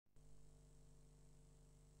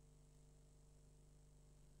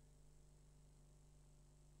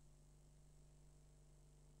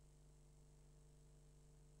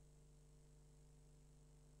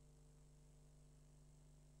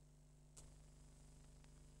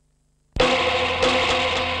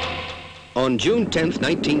On June 10,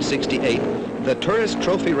 1968, the Tourist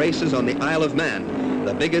Trophy races on the Isle of Man,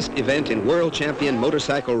 the biggest event in world champion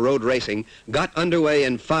motorcycle road racing, got underway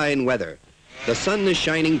in fine weather. The sun is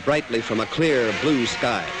shining brightly from a clear blue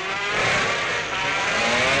sky.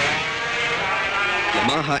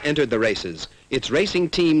 Yamaha entered the races, its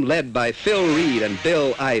racing team led by Phil Reed and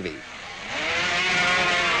Bill Ivey.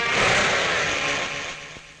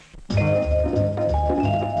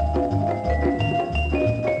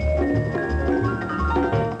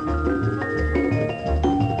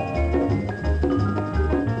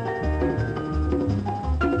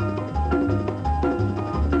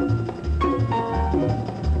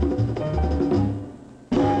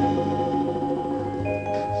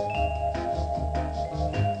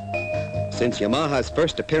 Since Yamaha's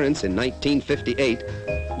first appearance in 1958,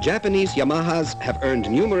 Japanese Yamahas have earned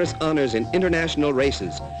numerous honors in international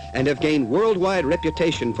races and have gained worldwide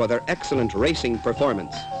reputation for their excellent racing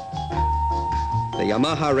performance. The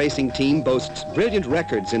Yamaha Racing Team boasts brilliant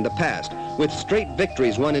records in the past, with straight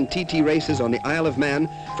victories won in TT races on the Isle of Man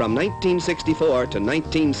from 1964 to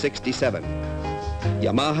 1967.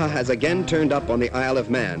 Yamaha has again turned up on the Isle of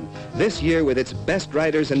Man, this year with its best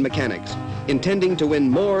riders and mechanics, intending to win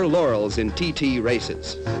more laurels in TT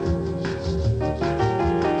races.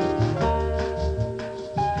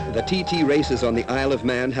 The TT races on the Isle of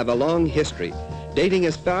Man have a long history, dating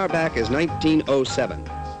as far back as 1907.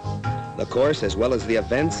 The course, as well as the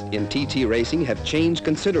events in TT racing, have changed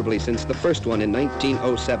considerably since the first one in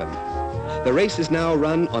 1907. The race is now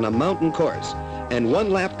run on a mountain course, and one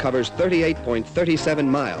lap covers 38.37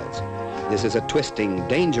 miles. This is a twisting,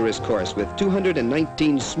 dangerous course with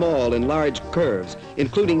 219 small and large curves,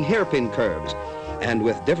 including hairpin curves, and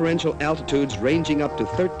with differential altitudes ranging up to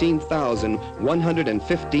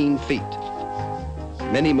 13,115 feet.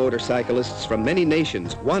 Many motorcyclists from many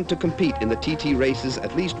nations want to compete in the TT races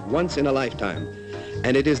at least once in a lifetime,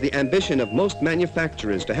 and it is the ambition of most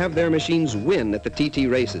manufacturers to have their machines win at the TT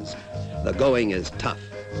races. The going is tough.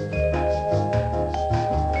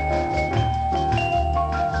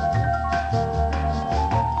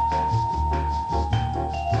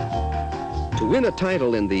 To win a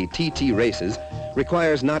title in the TT races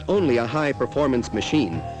requires not only a high-performance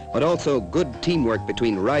machine, but also good teamwork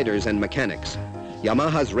between riders and mechanics.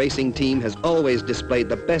 Yamaha's racing team has always displayed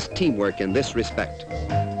the best teamwork in this respect.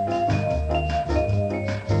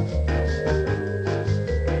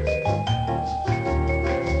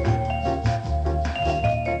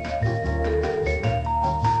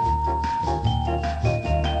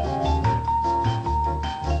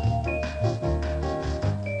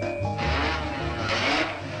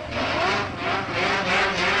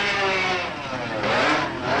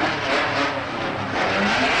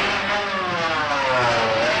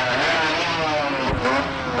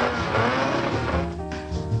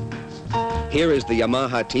 Here is the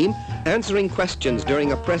Yamaha team answering questions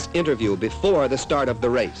during a press interview before the start of the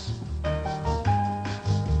race.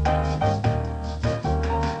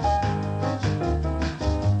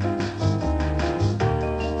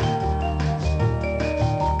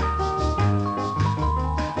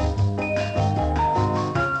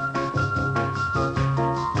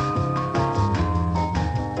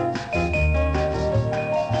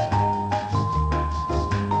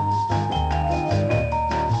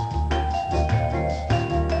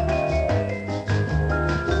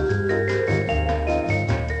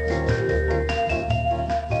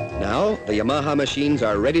 The Yamaha machines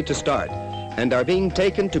are ready to start and are being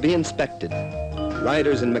taken to be inspected.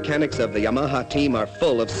 Riders and mechanics of the Yamaha team are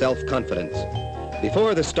full of self-confidence.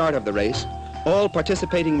 Before the start of the race, all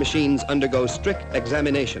participating machines undergo strict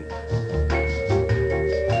examination.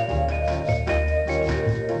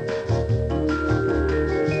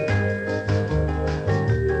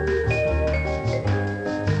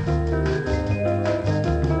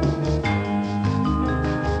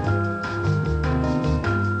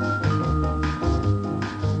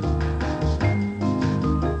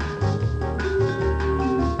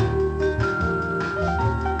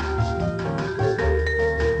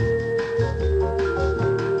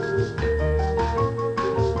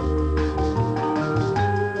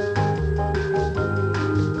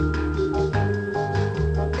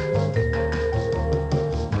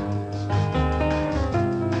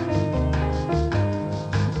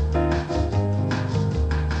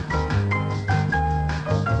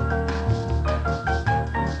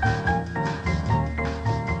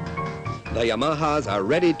 The Yamahas are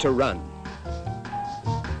ready to run.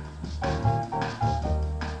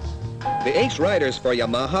 The ace riders for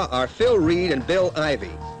Yamaha are Phil Reed and Bill Ivey.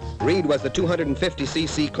 Reed was the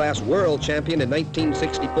 250cc class world champion in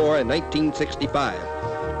 1964 and 1965.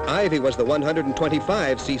 Ivy was the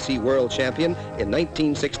 125cc world champion in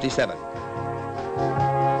 1967.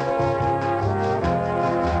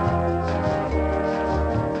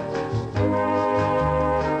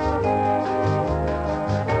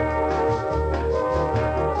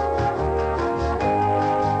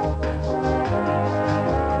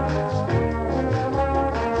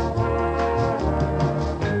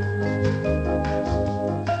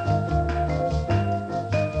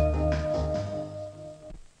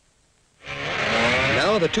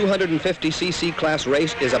 The 250cc class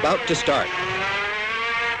race is about to start.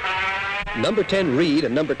 Number 10 Reed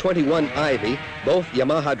and number 21 Ivy, both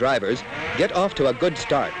Yamaha drivers, get off to a good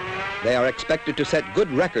start. They are expected to set good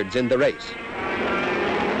records in the race.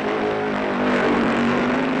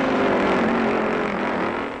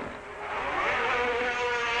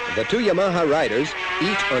 The two Yamaha riders,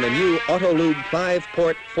 each on a new Autolube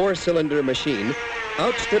 5-port 4-cylinder machine,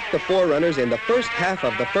 outstripped the forerunners in the first half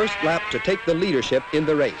of the first lap to take the leadership in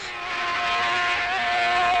the race.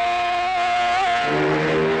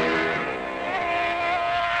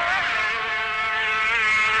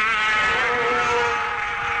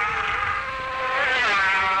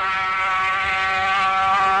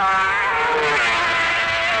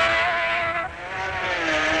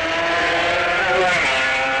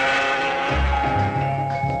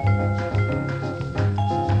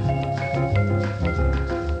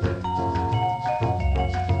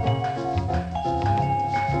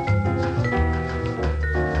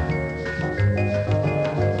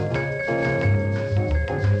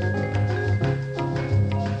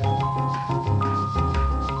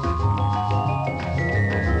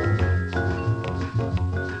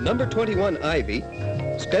 Number 21 Ivy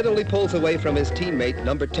steadily pulls away from his teammate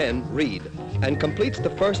number 10 Reed and completes the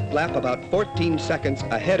first lap about 14 seconds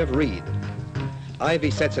ahead of Reed.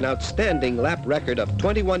 Ivy sets an outstanding lap record of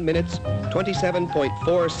 21 minutes,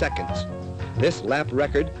 27.4 seconds. This lap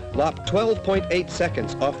record lopped 12.8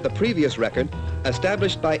 seconds off the previous record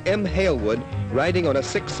established by M. Halewood riding on a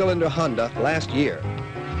 6-cylinder Honda last year.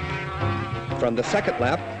 From the second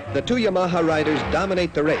lap, the two Yamaha riders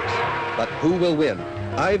dominate the race, but who will win,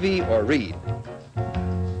 Ivy or Reed?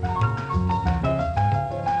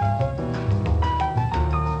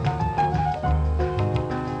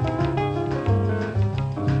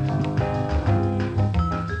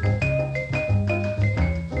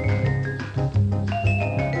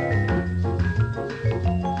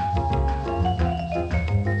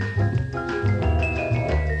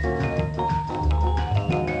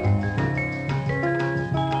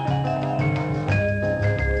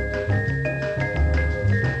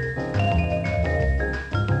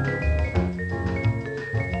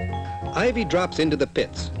 Ivy drops into the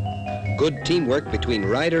pits. Good teamwork between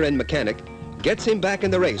rider and mechanic gets him back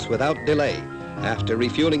in the race without delay. After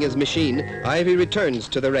refueling his machine, Ivy returns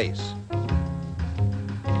to the race.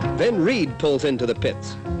 Then Reed pulls into the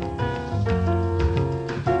pits.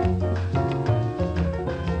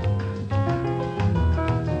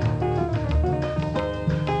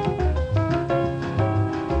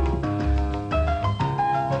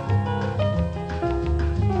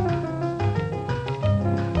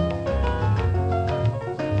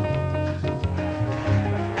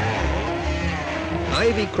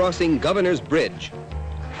 Ivy crossing Governor's Bridge,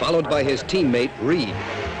 followed by his teammate Reed.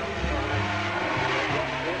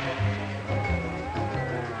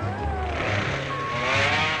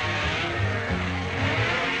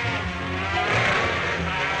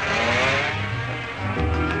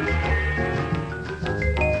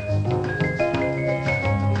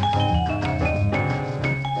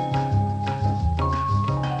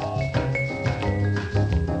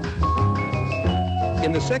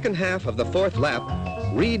 In the second half of the fourth lap,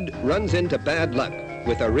 Reed runs into bad luck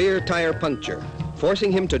with a rear tire puncture,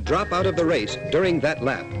 forcing him to drop out of the race during that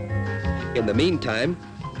lap. In the meantime,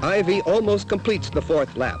 Ivy almost completes the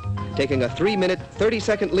fourth lap, taking a 3-minute,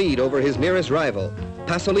 30-second lead over his nearest rival,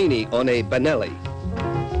 Pasolini on a Benelli.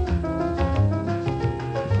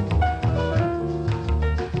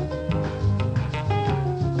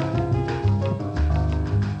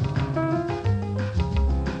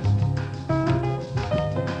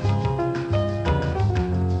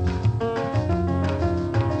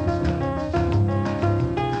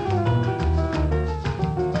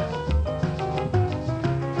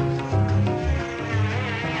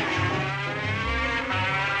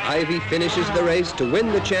 Ivy finishes the race to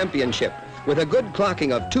win the championship with a good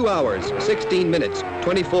clocking of 2 hours, 16 minutes,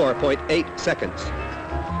 24.8 seconds.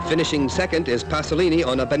 Finishing second is Pasolini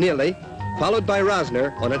on a Benelli, followed by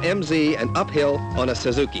Rosner on an MZ and uphill on a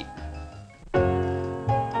Suzuki.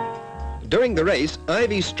 During the race,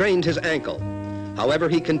 Ivy strained his ankle. However,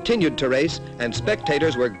 he continued to race, and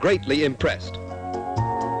spectators were greatly impressed.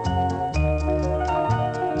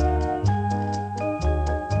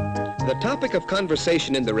 The topic of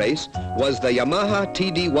conversation in the race was the Yamaha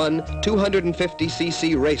TD1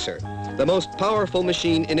 250cc racer, the most powerful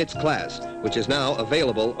machine in its class, which is now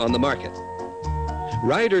available on the market.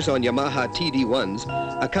 Riders on Yamaha TD1s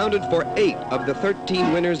accounted for 8 of the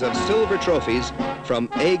 13 winners of silver trophies, from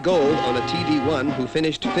a gold on a TD1 who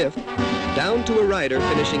finished 5th, down to a rider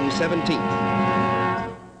finishing 17th.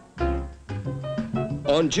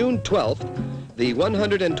 On June 12th, the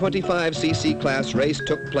 125cc class race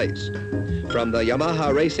took place. From the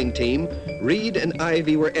Yamaha Racing Team, Reed and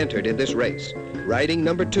Ivy were entered in this race, riding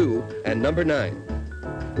number 2 and number 9.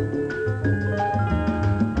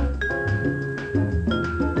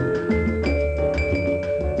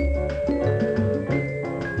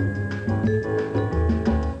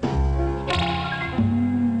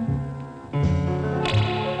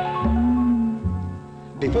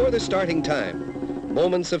 Before the starting time,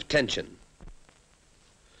 moments of tension.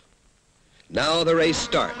 Now the race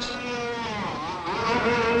starts.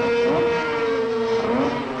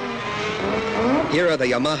 Here are the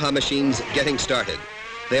Yamaha machines getting started.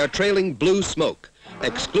 They are trailing blue smoke,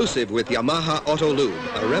 exclusive with Yamaha Auto Lube,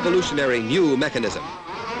 a revolutionary new mechanism.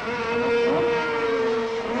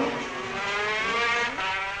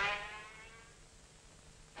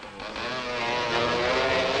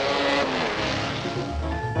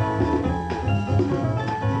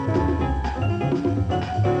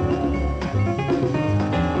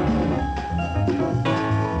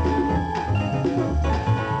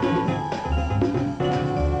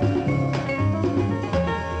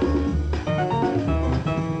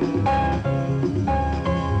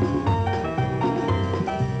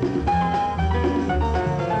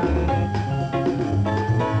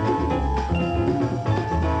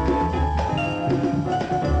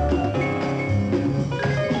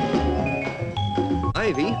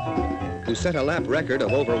 Ivy, who set a lap record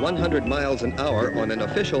of over 100 miles an hour on an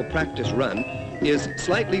official practice run, is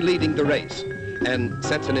slightly leading the race and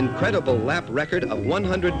sets an incredible lap record of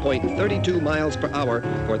 100.32 miles per hour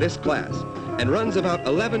for this class and runs about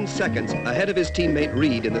 11 seconds ahead of his teammate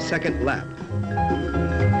Reed in the second lap.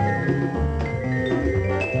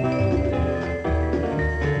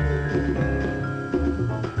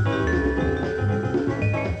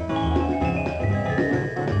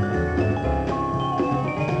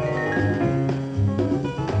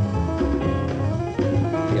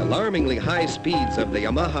 Alarmingly high speeds of the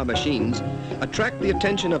Yamaha machines attract the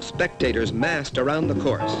attention of spectators massed around the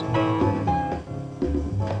course.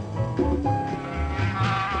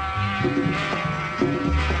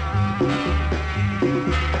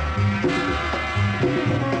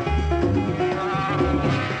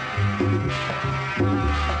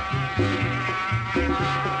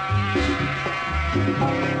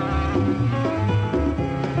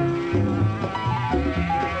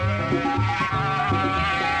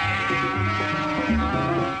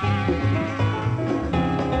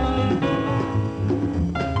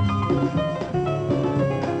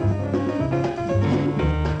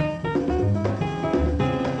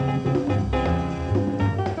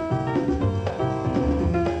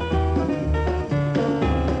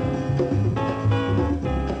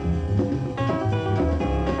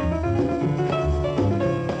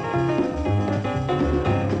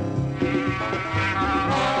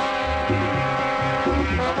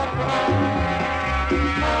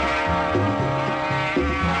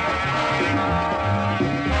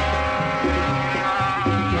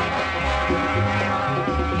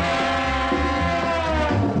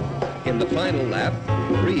 In the final lap,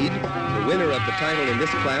 Reed, the winner of the title in this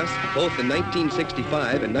class, both in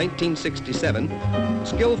 1965 and 1967,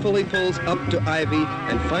 skillfully pulls up to Ivy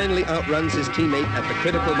and finally outruns his teammate at the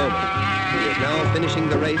critical moment. He is now finishing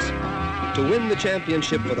the race to win the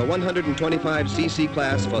championship for the 125cc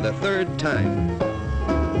class for the 3rd time.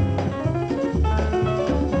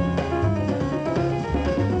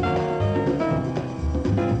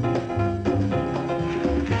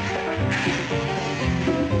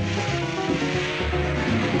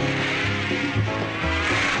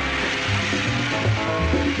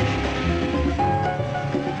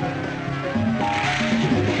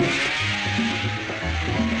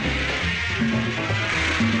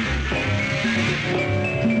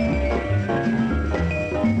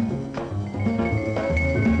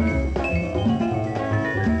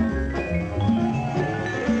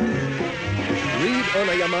 On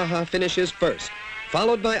a Yamaha finishes first,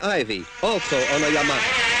 followed by Ivy, also on a Yamaha.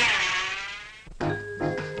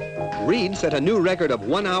 Reed set a new record of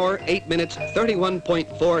 1 hour, 8 minutes,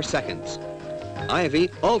 31.4 seconds. Ivy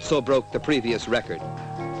also broke the previous record.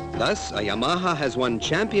 Thus, a Yamaha has won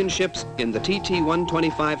championships in the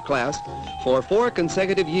TT125 class for 4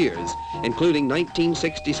 consecutive years, including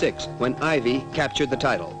 1966, when Ivy captured the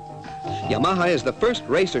title. Yamaha is the first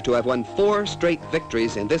racer to have won 4 straight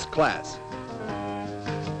victories in this class.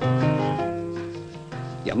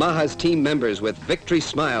 Yamaha's team members with victory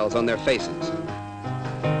smiles on their faces.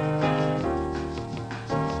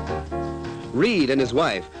 Reed and his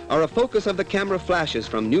wife are a focus of the camera flashes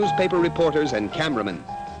from newspaper reporters and cameramen.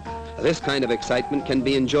 This kind of excitement can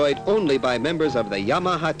be enjoyed only by members of the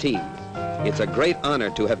Yamaha team. It's a great honor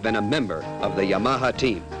to have been a member of the Yamaha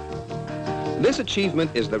team. This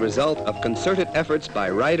achievement is the result of concerted efforts by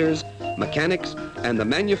riders, mechanics, and the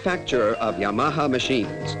manufacturer of Yamaha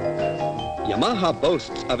machines. Yamaha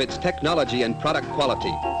boasts of its technology and product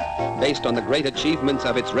quality. Based on the great achievements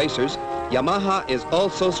of its racers, Yamaha is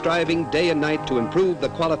also striving day and night to improve the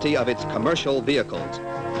quality of its commercial vehicles.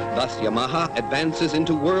 Thus, Yamaha advances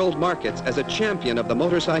into world markets as a champion of the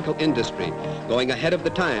motorcycle industry, going ahead of the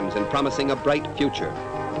times and promising a bright future.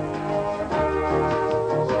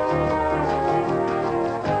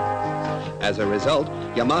 As a result,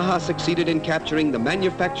 Yamaha succeeded in capturing the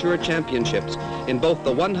manufacturer championships in both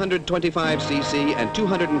the 125cc and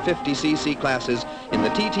 250cc classes in the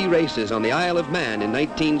TT races on the Isle of Man in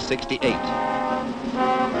 1968.